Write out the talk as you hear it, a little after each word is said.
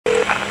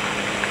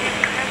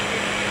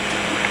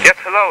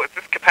hello, is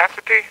this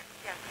Capacity?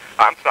 Yes.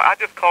 I'm sorry, I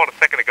just called a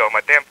second ago.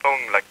 My damn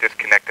phone,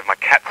 disconnected. My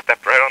cat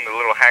stepped right on the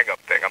little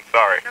hang-up thing. I'm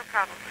sorry. No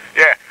problem.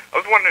 Yeah,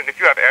 I was wondering if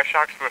you have air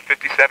shocks for a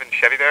 57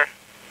 Chevy there?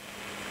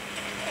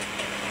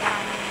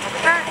 What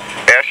was that?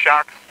 Air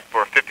shocks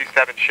for a 57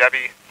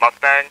 Chevy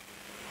Mustang?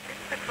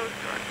 It's a clothes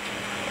store.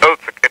 Oh,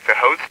 it's a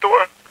hose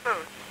store?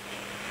 Clothes.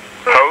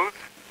 Hose?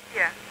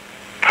 Yeah.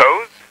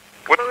 Pose?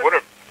 What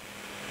are...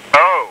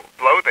 Oh,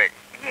 clothing.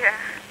 Yeah.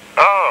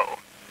 Oh.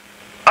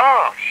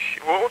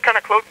 Well, what kind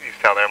of clothes do you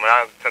sell there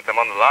since I'm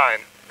on the line?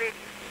 Ladies.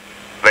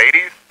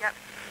 Ladies? Yep.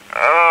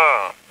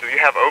 Oh. Do you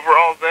have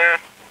overalls there?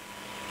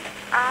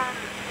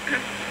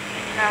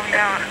 No, we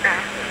don't. No.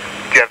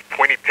 Do you have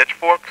pointy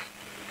pitchforks?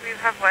 Do we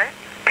have what?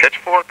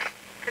 Pitchforks?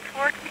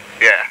 Pitchforks?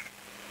 Yeah.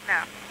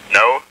 No.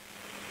 No?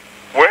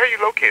 Where are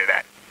you located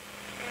at?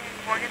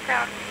 In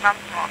Morgantown, not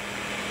small.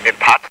 In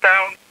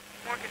Pottstown?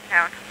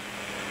 Morgantown.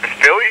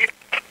 Philly?